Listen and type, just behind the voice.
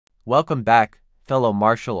Welcome back, fellow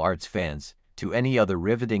martial arts fans, to any other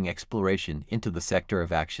riveting exploration into the sector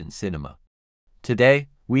of action cinema. Today,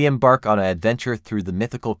 we embark on an adventure through the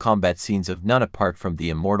mythical combat scenes of none apart from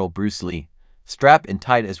the immortal Bruce Lee. Strap in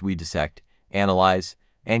tight as we dissect, analyze,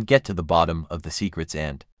 and get to the bottom of the secrets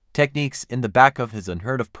and techniques in the back of his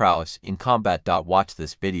unheard-of prowess in combat. Watch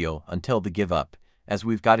this video until the give up, as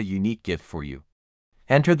we've got a unique gift for you.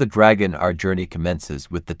 Enter the Dragon. Our journey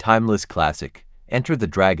commences with the timeless classic, Enter the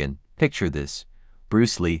Dragon. Picture this: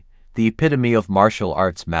 Bruce Lee, the epitome of martial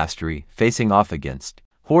arts mastery, facing off against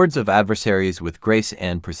hordes of adversaries with grace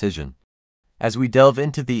and precision. As we delve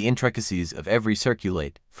into the intricacies of every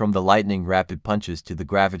circulate, from the lightning-rapid punches to the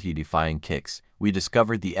gravity-defying kicks, we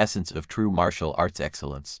discover the essence of true martial arts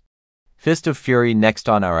excellence. Fist of Fury. Next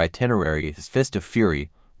on our itinerary is Fist of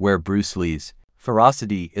Fury, where Bruce Lee's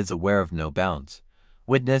ferocity is aware of no bounds.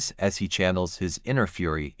 Witness as he channels his inner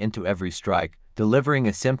fury into every strike, delivering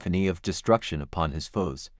a symphony of destruction upon his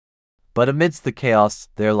foes. But amidst the chaos,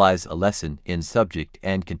 there lies a lesson in subject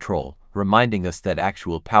and control, reminding us that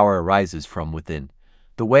actual power arises from within.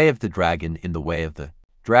 The way of the dragon. In the way of the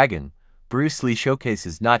dragon, Bruce Lee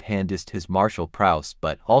showcases not just his martial prowess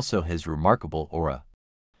but also his remarkable aura.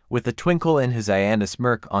 With a twinkle in his eye and a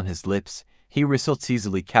smirk on his lips, he results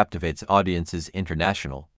easily captivates audiences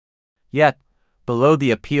international. Yet, below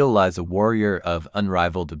the appeal lies a warrior of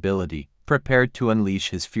unrivaled ability, prepared to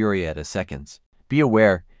unleash his fury at a second's. Be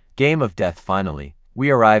aware, Game of Death. Finally, we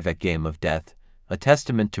arrive at Game of Death, a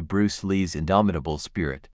testament to Bruce Lee's indomitable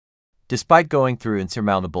spirit. Despite going through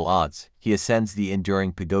insurmountable odds, he ascends the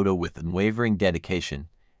enduring pagoda with unwavering dedication,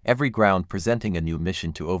 every ground presenting a new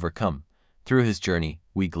mission to overcome. Through his journey,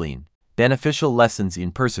 we glean beneficial lessons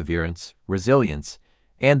in perseverance, resilience,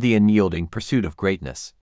 and the unyielding pursuit of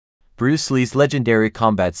greatness. Bruce Lee's legendary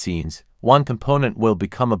combat scenes. One component will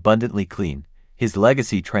become abundantly clear: his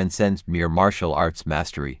legacy transcends mere martial arts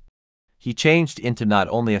mastery. He changed into not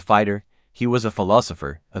only a fighter, he was a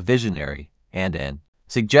philosopher, a visionary, and an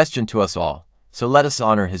suggestion to us all. So let us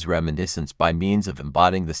honor his reminiscence by means of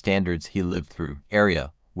embodying the standards he lived through: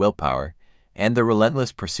 area, willpower, and the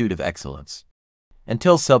relentless pursuit of excellence.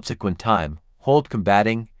 Until subsequent time, hold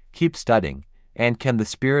combating, keep studying, and can the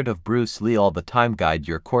spirit of Bruce Lee all the time guide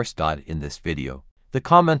your course. In this video, the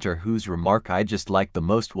commenter whose remark I just liked the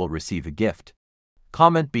most will receive a gift.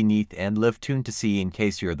 Comment beneath and live tuned to see in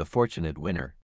case you're the fortunate winner.